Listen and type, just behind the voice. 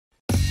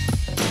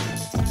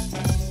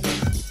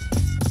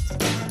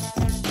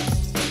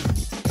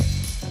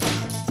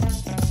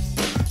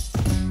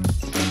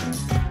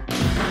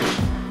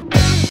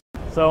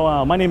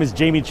So my name is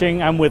Jamie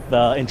Ching. I'm with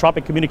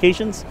Entropic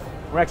Communications.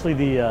 We're actually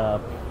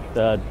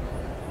the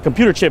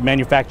computer chip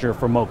manufacturer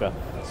for MoCA.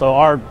 So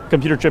our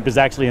computer chip is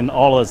actually in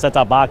all of the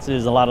set-top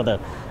boxes, a lot of the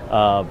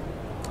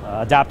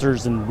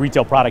adapters and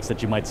retail products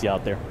that you might see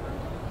out there.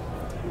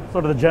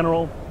 Sort of the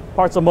general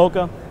parts of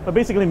MoCA. But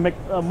basically,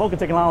 MoCA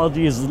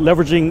technology is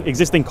leveraging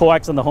existing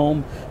coax in the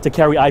home to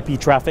carry IP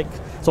traffic.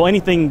 So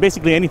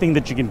basically anything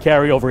that you can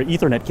carry over an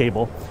Ethernet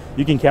cable,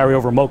 you can carry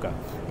over MoCA,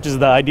 which is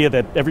the idea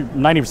that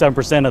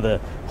 97% of the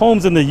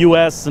homes in the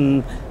US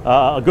and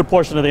a good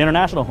portion of the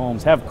international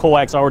homes have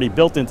coax already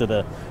built into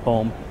the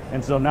home.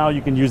 And so now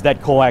you can use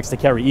that coax to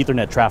carry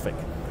Ethernet traffic.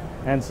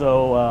 And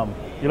so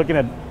you're looking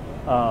at,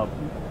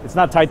 it's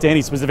not tied to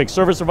any specific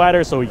service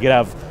provider, so you could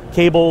have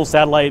cable,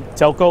 satellite,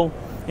 telco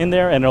in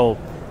there, and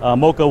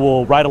MoCA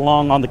will ride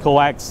along on the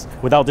coax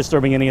without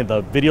disturbing any of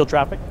the video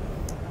traffic.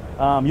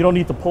 You don't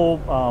need to pull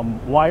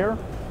wire.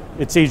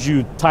 It saves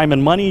you time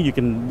and money. You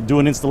can do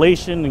an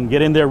installation and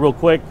get in there real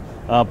quick.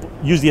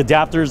 Use the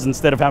adapters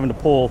instead of having to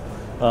pull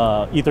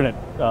Ethernet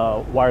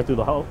wire through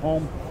the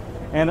home,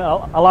 and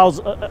allows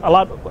a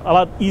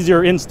lot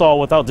easier install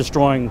without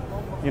destroying,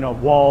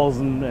 walls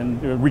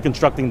and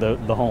reconstructing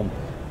the home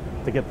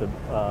to get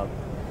the.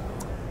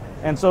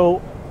 And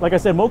so, like I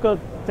said, MoCA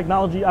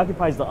technology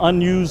occupies the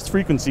unused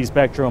frequency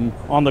spectrum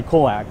on the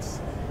coax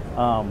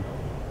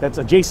that's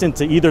adjacent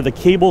to either the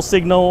cable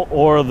signal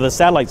or the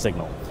satellite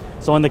signal.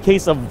 So in the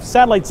case of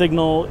satellite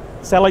signals,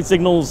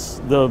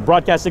 the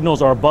broadcast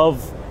signals are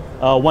above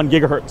 1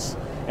 gigahertz.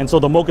 And so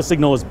the MoCA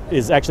signal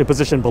is actually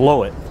positioned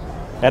below it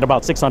at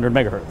about 600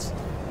 megahertz.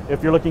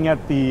 If you're looking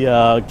at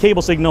the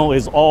cable signal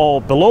is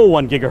all below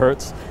 1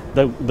 gigahertz,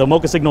 the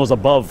MoCA signal is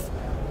above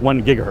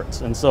 1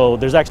 gigahertz. And so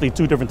there's actually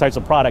two different types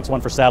of products,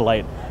 one for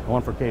satellite and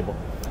one for cable.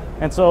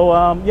 And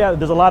so, yeah,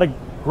 there's a lot of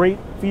great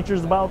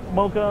features about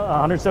MoCA,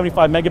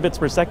 175 megabits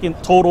per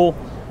second total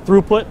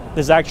throughput.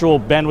 There's actual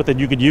bandwidth that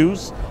you could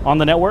use on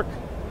the network.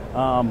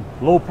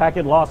 Low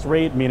packet loss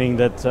rate, meaning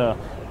that,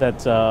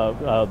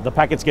 the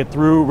packets get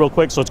through real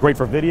quick, so it's great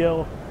for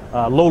video.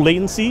 Low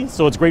latency,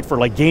 so it's great for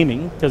like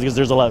gaming, because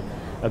there's a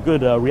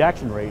good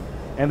reaction rate.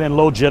 And then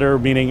low jitter,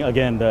 meaning,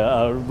 again,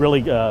 the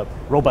really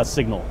robust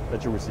signal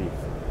that you receive.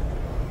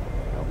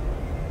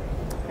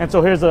 And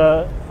so here's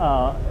the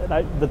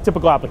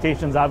typical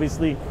applications,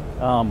 obviously.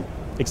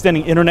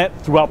 Extending internet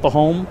throughout the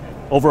home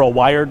over a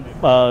wired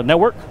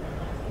network.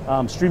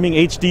 Streaming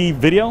HD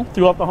video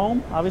throughout the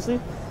home, obviously.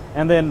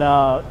 And then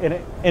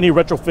any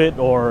retrofit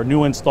or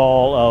new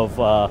install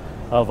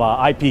of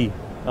IP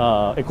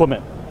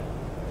equipment,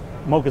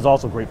 MoCA is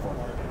also great for.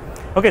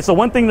 Okay, so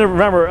one thing to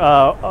remember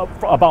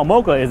about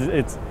MoCA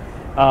is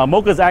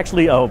MoCA is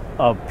actually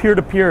a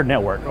peer-to-peer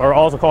network, or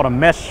also called a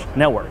mesh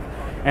network.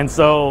 And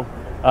so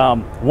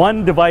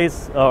one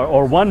device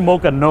or one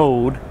MoCA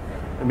node,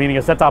 meaning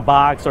a set-top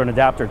box or an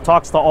adapter,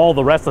 talks to all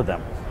the rest of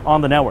them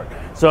on the network.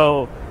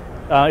 So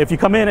if you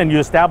come in and you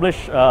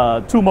establish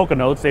two MoCA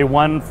nodes, say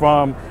one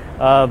from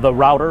the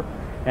router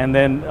and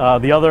then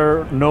the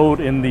other node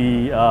in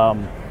the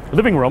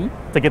living room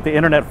to get the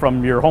internet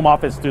from your home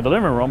office to the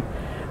living room,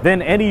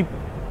 then any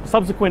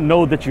subsequent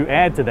node that you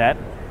add to that,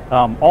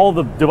 all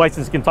the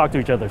devices can talk to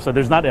each other. So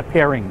there's not a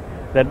pairing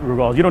that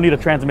revolves. You don't need to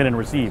transmit and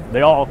receive.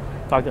 They all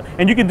talk to,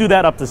 and you can do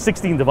that up to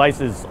 16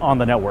 devices on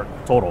the network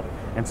total.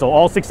 And so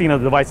all 16 of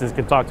the devices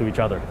can talk to each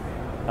other.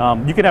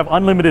 You can have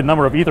unlimited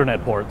number of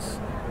Ethernet ports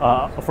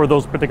for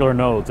those particular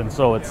nodes, and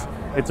so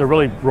it's a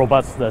really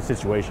robust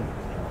situation.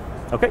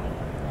 Okay.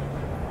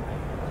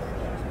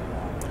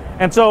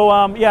 And so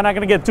yeah, I'm not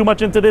going to get too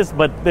much into this,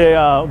 but the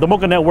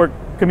MoCA network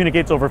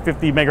communicates over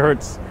 50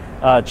 megahertz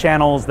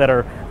channels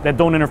that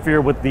don't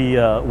interfere with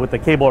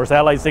the cable or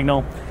satellite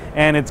signal,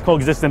 and it's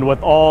coexistent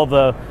with all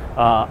the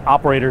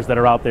operators that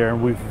are out there,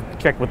 and we've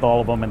checked with all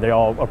of them, and they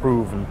all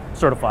approve and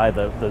certify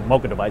the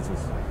MoCA devices.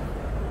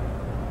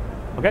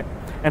 Okay,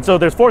 and so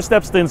there's 4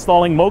 steps to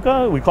installing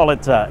MoCA. We call it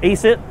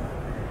ACIT.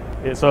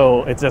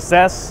 So it's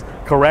assess,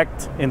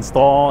 correct,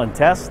 install, and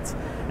test.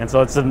 And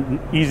so it's an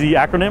easy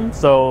acronym.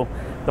 So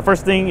the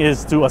first thing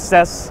is to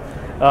assess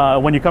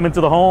when you come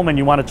into the home and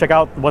you want to check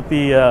out what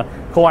the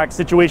coax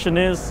situation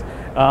is.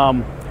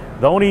 The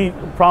only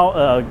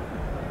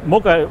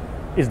MoCA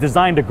is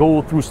designed to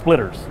go through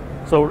splitters.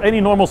 So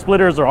any normal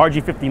splitters or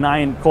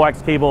RG59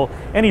 coax cable,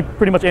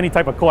 pretty much any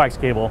type of coax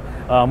cable,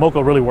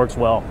 MoCA really works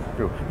well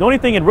through. The only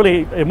thing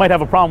it might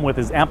have a problem with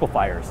is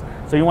amplifiers.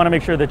 So you want to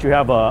make sure that you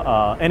have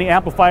any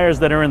amplifiers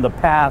that are in the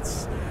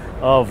paths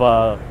of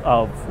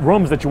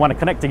rooms that you want to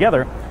connect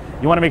together.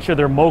 You want to make sure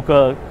they're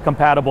MoCA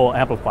compatible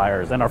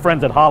amplifiers. And our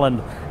friends at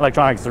Holland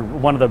Electronics are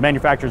one of the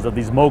manufacturers of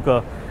these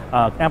MoCA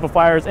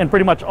amplifiers, and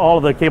pretty much all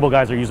of the cable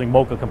guys are using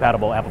MoCA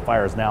compatible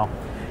amplifiers now.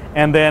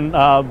 And then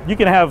you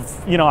can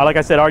have, like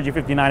I said,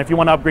 RG59. If you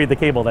want to upgrade the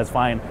cable, that's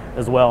fine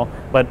as well.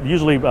 But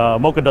usually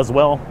MoCA does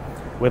well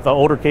with an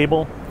older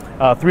cable.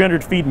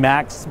 300 feet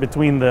max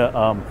between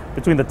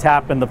the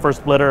tap and the first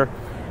splitter,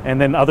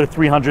 and then other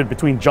 300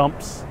 between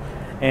jumps.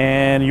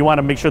 And you want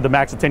to make sure the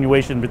max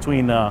attenuation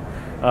between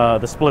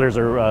the splitters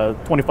are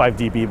 25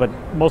 dB, but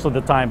most of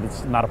the time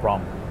it's not a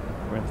problem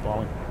for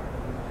installing.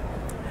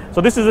 So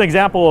this is an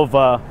example of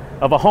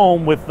a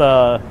home with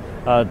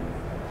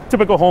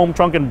typical home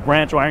trunk and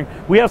branch wiring.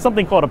 We have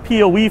something called a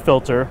PoE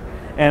filter,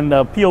 and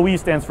PoE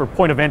stands for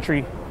point of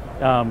entry.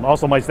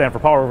 Also might stand for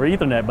power over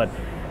Ethernet, but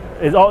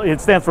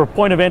it stands for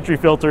point of entry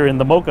filter in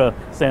the MoCA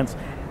sense.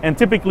 And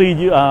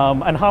typically,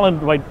 and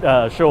Holland might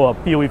show a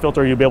PoE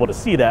filter, you'll be able to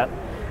see that.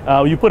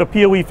 You put a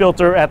PoE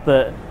filter at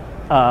the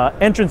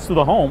entrance to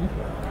the home,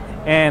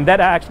 and that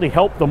actually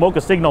helped the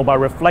MoCA signal by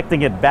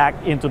reflecting it back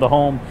into the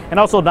home, and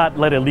also not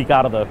let it leak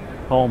out of the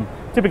home.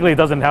 Typically, it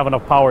doesn't have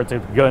enough power to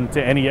go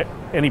into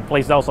any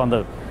place else on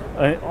the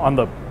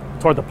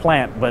toward the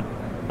plant, but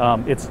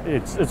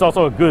it's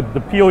also a good.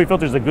 The PoE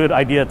filter is a good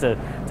idea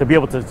to be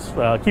able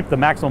to keep the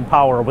maximum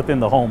power within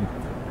the home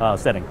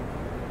setting.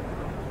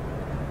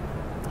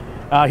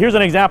 Here's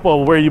an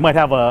example where you might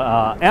have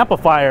a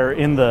amplifier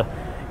in the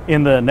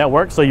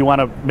network, so you want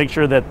to make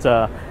sure that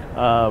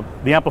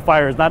the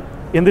amplifier is not.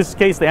 In this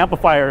case, the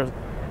amplifier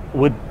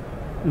would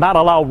not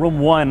allow room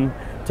 1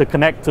 to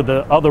connect to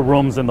the other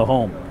rooms in the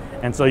home,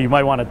 and so you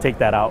might want to take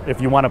that out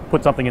if you want to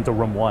put something into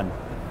room 1.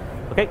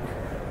 Okay.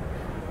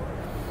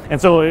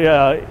 And so,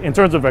 in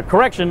terms of a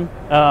correction,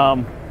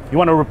 you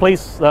want to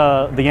replace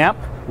the amp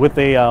with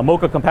a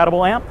MoCA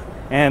compatible amp.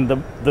 And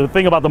the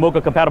thing about the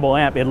MoCA compatible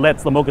amp, it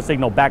lets the MoCA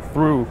signal back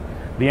through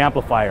the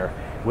amplifier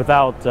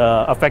without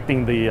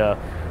affecting the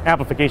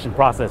amplification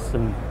process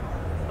and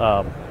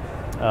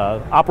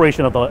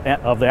operation of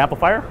the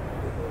amplifier.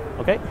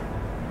 Okay.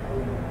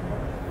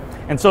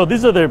 And so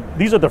these are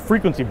the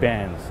frequency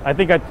bands. I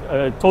think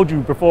I told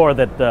you before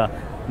that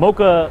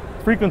MoCA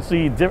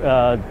frequency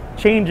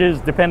changes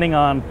depending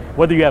on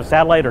whether you have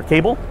satellite or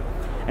cable.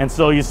 And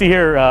so you see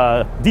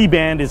here, D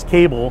band is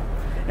cable.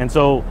 And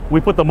so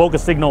we put the MoCA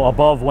signal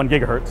above 1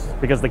 gigahertz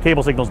because the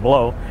cable signal's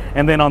below.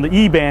 And then on the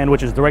E band,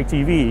 which is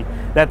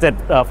DirecTV, that's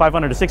at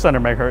 500 to 600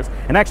 megahertz.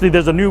 And actually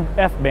there's a new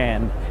F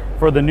band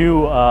for the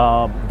new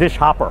dish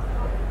hopper,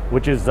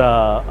 which is,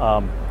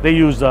 they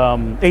use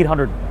around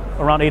 800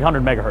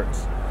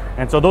 megahertz.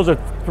 And so those are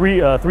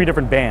three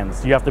different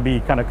bands you have to be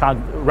kind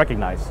of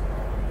recognize.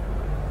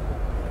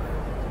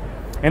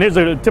 And here's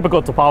a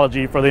typical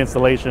topology for the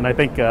installation. I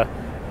think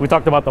we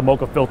talked about the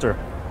MoCA filter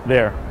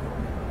there.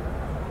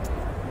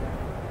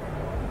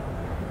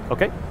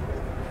 Okay.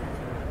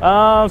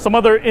 Some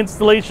other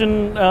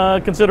installation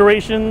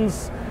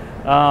considerations.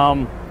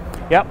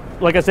 Yep,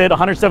 like I said,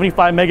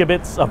 175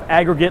 megabits of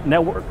aggregate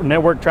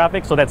network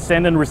traffic. So that's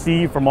send and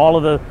receive from all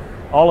of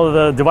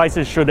the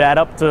devices should add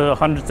up to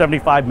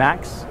 175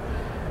 max.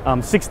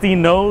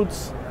 16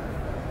 nodes.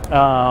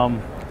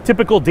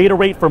 Typical data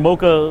rate for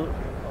MoCA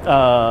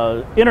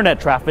internet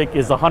traffic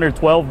is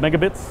 112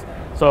 megabits.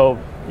 So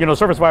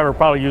Surface Fiber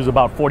probably use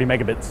about 40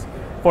 megabits.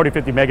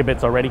 40-50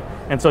 megabits already,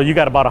 and so you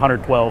got about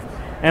 112.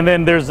 And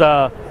then there's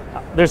some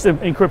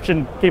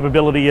encryption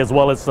capability as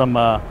well as some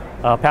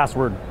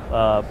password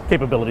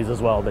capabilities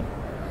as well that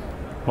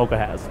MoCA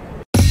has.